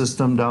 3-coat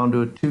system down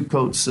to a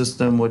 2-coat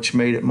system, which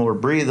made it more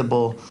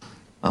breathable.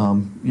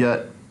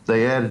 Yet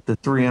they added the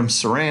 3M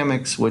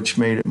ceramics, which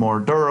made it more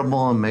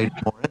durable and made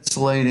it more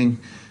insulating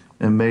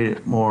and made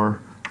it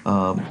more,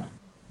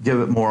 give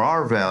it more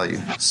R value.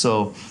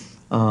 So,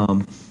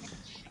 you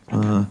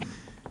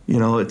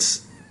know,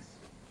 it's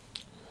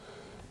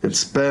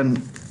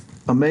been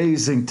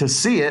amazing to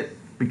see it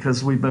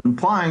because we've been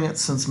applying it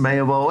since May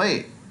of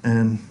 '08.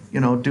 And, you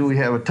know, do we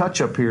have a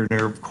touch-up here and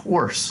there? Of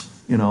course.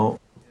 You know,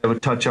 have a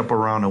touch-up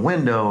around a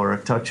window or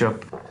a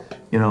touch-up,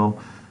 you know,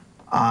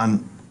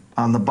 on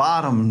the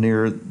bottom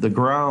near the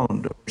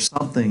ground or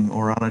something,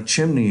 or on a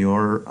chimney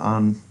or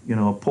on, you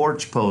know, a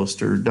porch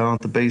post or down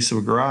at the base of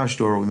a garage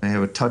door. We may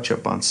have a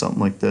touch-up on something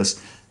like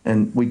this.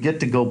 And we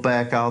get to go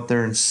back out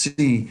there and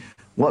see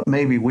what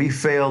maybe we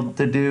failed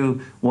to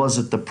do. Was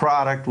it the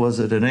product? Was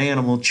it an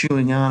animal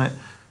chewing on it?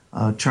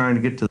 Trying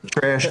to get to the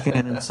trash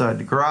can inside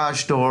the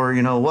garage door,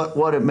 you know,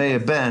 what it may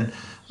have been.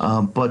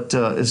 But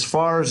as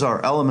far as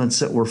our elements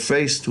that we're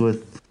faced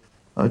with,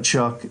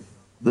 Chuck,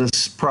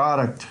 this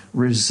product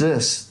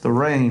resists the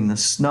rain, the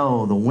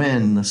snow, the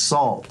wind, the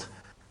salt,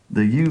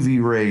 the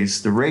UV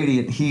rays, the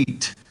radiant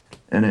heat,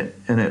 and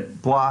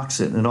it blocks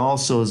it. And it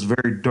also is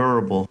very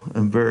durable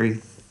and very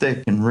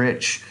thick and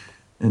rich,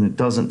 and it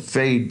doesn't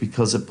fade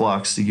because it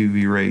blocks the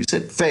UV rays.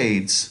 It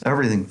fades,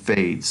 everything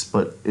fades,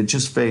 but it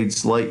just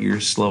fades light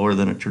years slower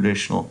than a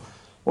traditional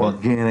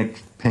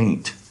organic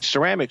paint.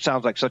 Ceramic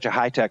sounds like such a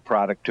high-tech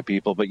product to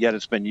people, but yet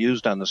it's been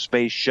used on the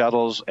space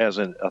shuttles as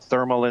a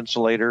thermal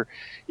insulator.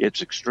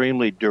 It's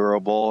extremely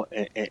durable,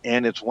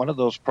 and it's one of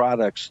those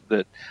products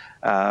that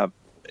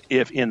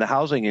if in the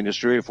housing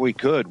industry, if we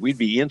could, we'd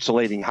be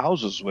insulating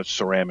houses with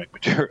ceramic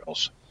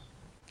materials.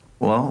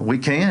 Well, we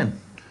can.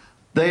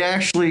 They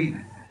actually,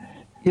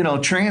 you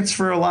know,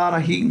 transfer a lot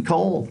of heat and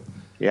cold.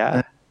 Yeah.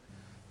 And,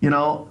 you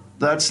know,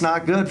 that's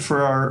not good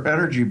for our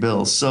energy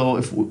bills. So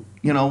if,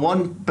 you know,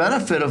 one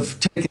benefit of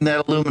taking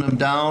that aluminum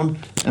down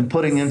and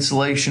putting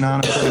insulation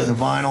on it, putting the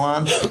vinyl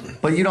on,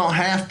 but you don't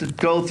have to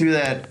go through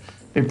that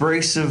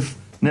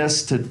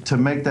abrasiveness to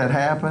make that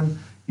happen.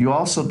 You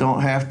also don't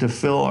have to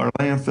fill our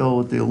landfill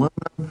with the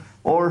aluminum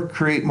or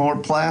create more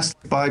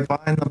plastic by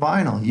buying the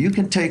vinyl. You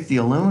can take the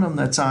aluminum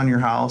that's on your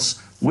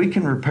house, we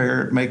can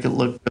repair it, make it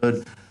look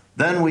good,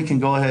 then we can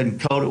go ahead and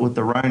coat it with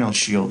the Rhino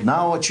shield.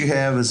 Now what you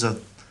have is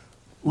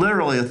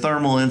literally a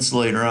thermal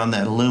insulator on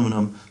that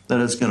aluminum that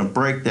is going to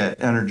break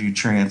that energy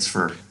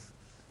transfer.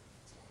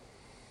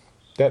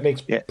 That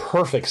makes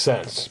perfect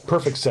sense.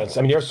 Perfect sense.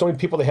 I mean, there are so many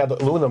people that have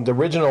the aluminum, the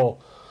original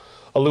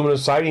aluminum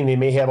siding. They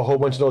may have a whole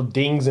bunch of those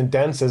dings and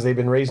dents as they've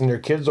been raising their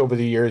kids over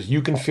the years.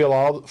 You can fill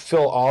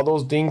all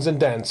those dings and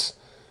dents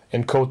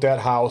and coat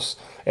that house.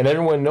 And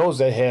everyone knows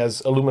that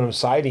has aluminum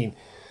siding.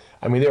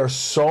 I mean, there are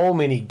so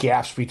many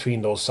gaps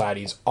between those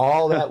sidings.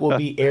 All that will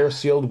be air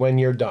sealed when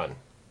you're done.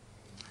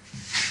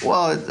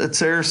 Well,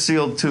 it's air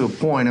sealed to a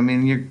point. I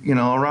mean, you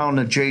know, around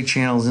the J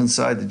channels,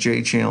 inside the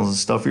J channels and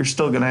stuff, you're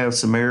still going to have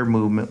some air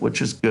movement,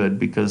 which is good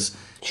because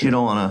you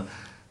don't want to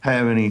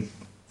have any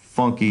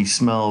funky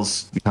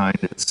smells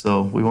behind it.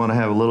 So we want to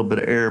have a little bit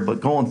of air, but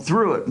going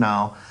through it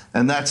now,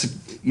 and that's,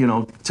 you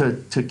know,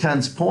 to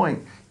Ken's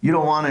point, you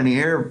don't want any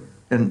air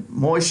and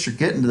moisture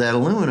getting to that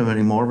aluminum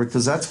anymore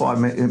because that's why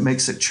it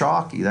makes it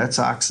chalky. That's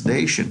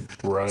oxidation.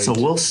 Right. So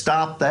we'll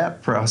stop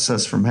that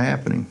process from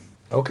happening.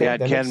 Okay. Yeah,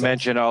 Ken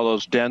mentioned all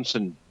those dents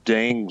and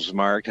dings,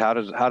 Mark. How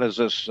does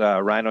this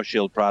Rhino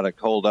Shield product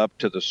hold up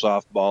to the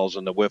softballs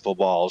and the wiffle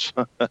balls?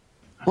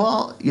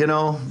 Well, you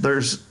know,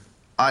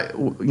 I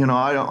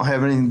don't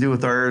have anything to do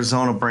with our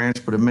Arizona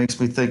branch, but it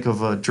makes me think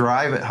of a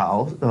Drive It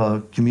house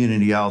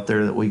community out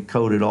there that we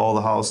coated all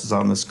the houses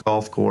on this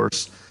golf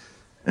course,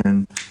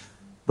 and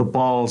the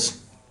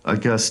balls, I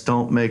guess,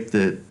 don't make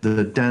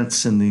the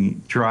dents in the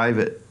Drive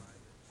It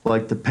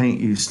like the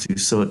paint used to,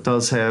 so it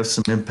does have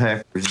some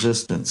impact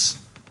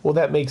resistance. Well,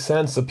 that makes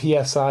sense. The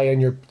PSI on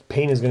your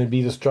paint is going to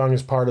be the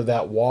strongest part of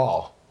that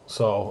wall,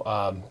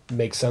 so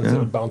makes sense that it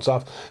would bounce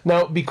off.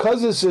 Now,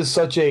 because this is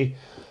such a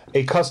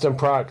custom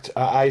product,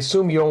 I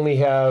assume you only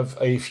have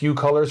a few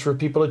colors for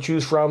people to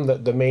choose from,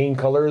 the main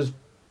colors,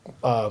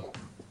 earth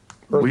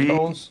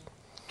tones? We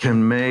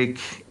can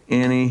make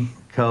any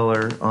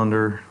color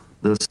under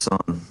the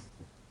sun.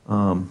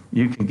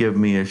 You can give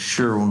me a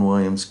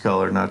Sherwin-Williams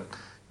color, not,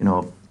 you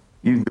know,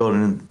 you can go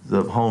to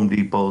the Home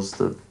Depots,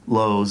 the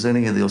Lowe's,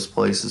 any of those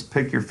places,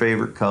 pick your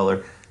favorite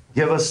color.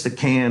 Give us the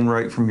can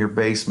right from your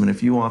basement.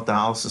 If you want the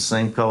house the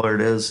same color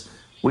it is,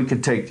 we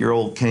could take your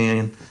old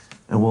can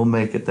and we'll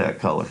make it that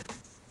color.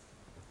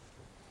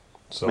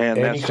 So Man,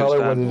 any that's color,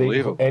 just whether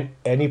unbelievable.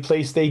 any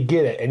place they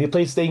get it, any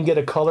place they can get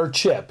a color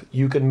chip,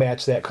 you can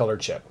match that color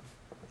chip.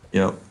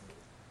 Yep.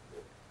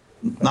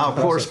 Now, of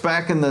course,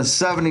 back in the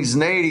 70s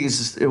and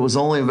 80s, it was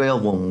only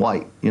available in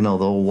white. You know,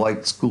 the old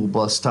white school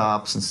bus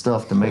tops and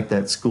stuff to make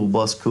that school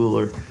bus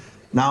cooler.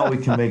 Now we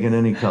can make it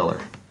any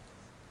color.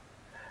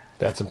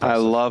 That's impressive. I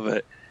love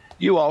it.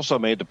 You also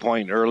made the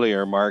point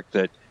earlier, Mark,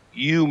 that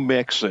you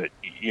mix it.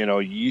 You know,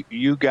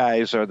 you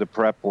guys are the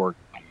prep work.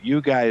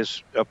 You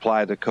guys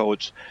apply the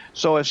coats.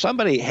 So if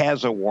somebody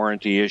has a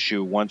warranty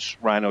issue once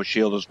Rhino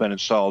Shield has been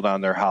installed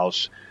on their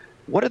house,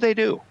 what do they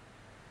do?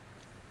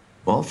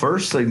 Well,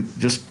 first they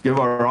just give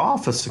our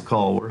office a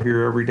call. We're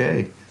here every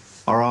day.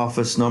 Our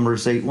office number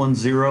is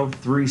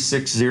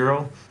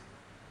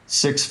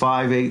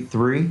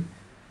 810-360-6583.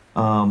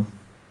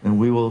 And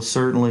we will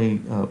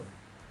certainly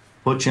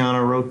put you on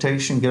a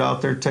rotation, get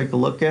out there, take a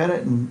look at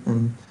it,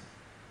 and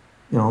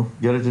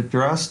get it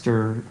addressed,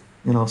 or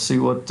see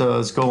what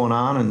is going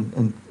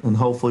on, and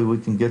hopefully we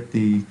can get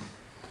the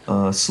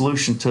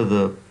solution to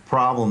the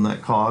problem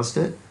that caused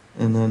it,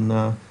 and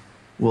then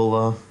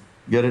we'll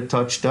get it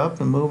touched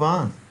up and move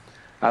on.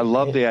 I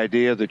love the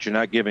idea that you're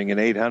not giving an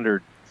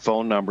 800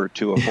 phone number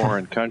to a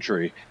foreign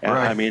country. And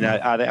Right. I mean,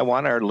 I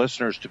want our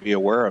listeners to be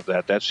aware of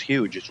that. That's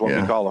huge. It's what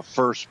we call a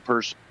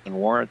first-person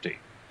warranty.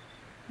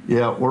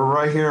 Yeah, we're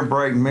right here in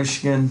Brighton,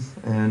 Michigan,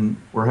 and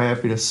we're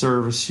happy to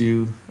service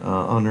you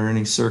under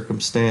any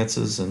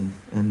circumstances, and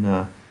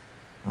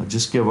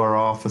just give our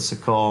office a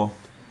call,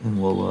 and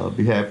we'll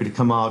be happy to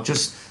come out.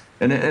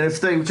 And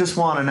if they just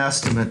want an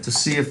estimate to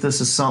see if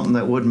this is something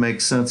that would make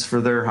sense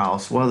for their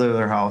house, whether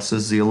their house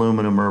is the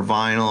aluminum or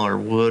vinyl or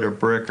wood or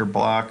brick or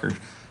block or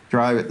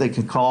drive it, they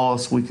can call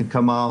us. We can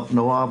come out,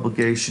 no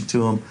obligation to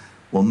them.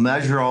 We'll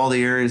measure all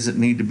the areas that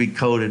need to be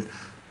coated.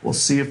 We'll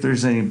see if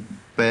there's any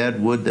bad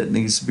wood that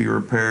needs to be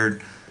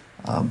repaired.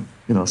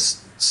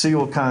 See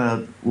what kind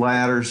of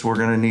ladders we're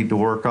going to need to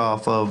work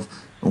off of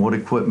and what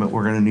equipment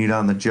we're going to need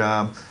on the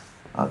job.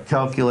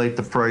 Calculate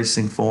the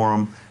pricing for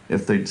them.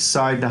 If they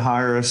decide to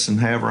hire us and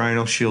have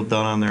Rhino Shield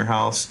done on their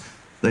house,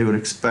 they would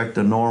expect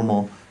a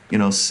normal,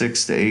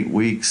 6 to 8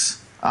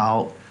 weeks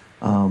out.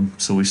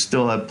 So we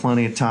still have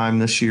plenty of time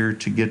this year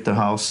to get the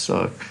house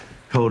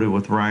coated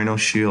with Rhino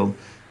Shield,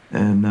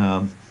 and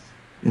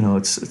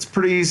it's a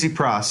pretty easy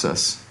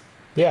process.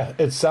 Yeah,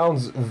 it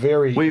sounds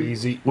very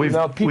easy. We've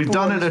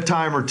done it a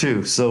time or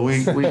two, so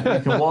we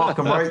can walk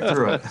them right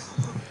through it.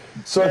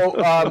 So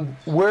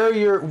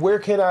where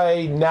can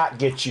I not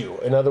get you?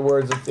 In other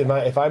words,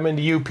 if I'm in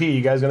the UP,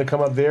 you guys going to come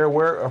up there?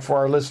 Where, for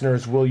our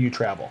listeners, will you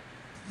travel?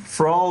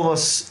 For all of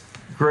us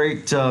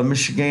great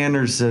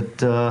Michiganders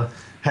that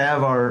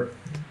have our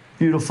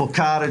beautiful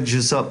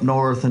cottages up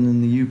north and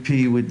in the UP,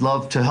 we'd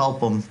love to help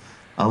them.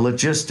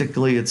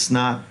 Logistically, it's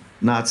not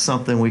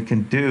something we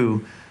can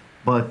do,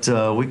 but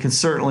we can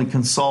certainly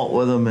consult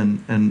with them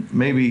and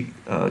maybe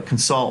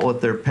consult with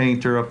their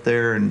painter up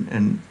there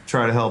and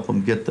try to help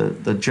them get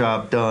the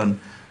job done.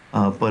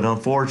 But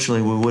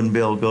unfortunately, we wouldn't be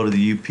able to go to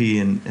the UP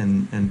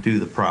and do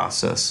the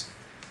process.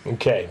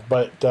 Okay,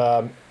 but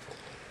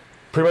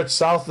pretty much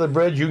south of the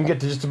bridge, you can get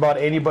to just about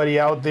anybody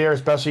out there,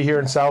 especially here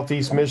in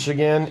southeast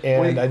Michigan.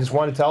 And I just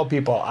want to tell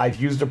people,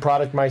 I've used the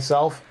product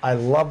myself. I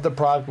love the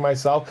product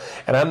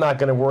myself, and I'm not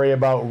going to worry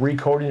about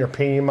recoating or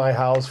painting my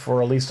house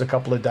for at least a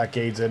couple of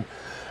decades. And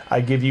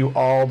I give you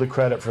all the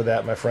credit for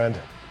that, my friend.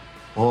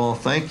 Well,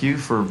 thank you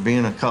for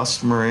being a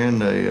customer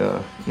and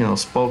a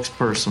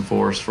spokesperson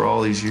for us for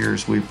all these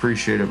years. We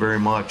appreciate it very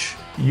much.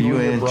 You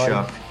and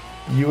Chuck.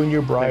 You and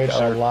your bride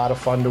are a lot of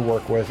fun to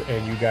work with,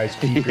 and you guys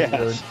keep your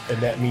word,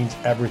 and that means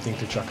everything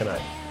to Chuck and I.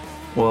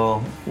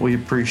 Well, we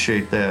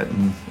appreciate that,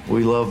 and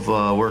we love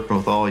working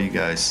with all you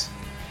guys.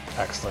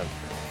 Excellent.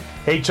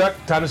 Hey, Chuck,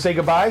 time to say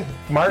goodbye.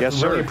 Mark,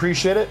 yes, really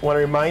appreciate it. Want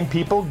to remind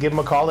people, give them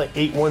a call at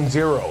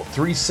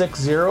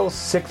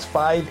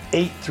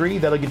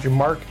 810-360-6583. That'll get you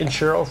Mark and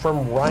Cheryl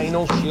from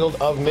Rhino Shield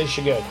of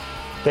Michigan.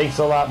 Thanks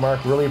a lot,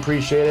 Mark. Really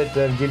appreciate it.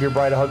 And give your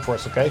bride a hug for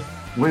us, okay?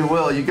 We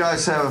will. You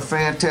guys have a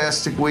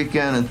fantastic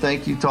weekend, and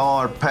thank you to all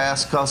our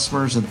past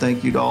customers, and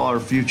thank you to all our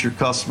future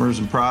customers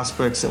and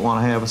prospects that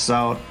want to have us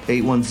out.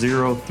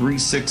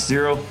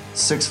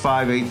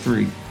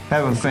 810-360-6583.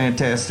 Have a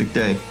fantastic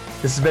day.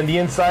 This has been the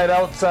Inside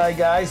Outside,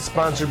 guys,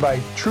 sponsored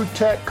by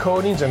Tru-Tech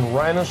Coatings and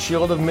Rhino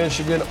Shield of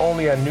Michigan,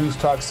 only on News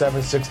Talk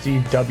 760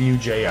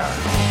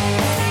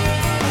 WJR.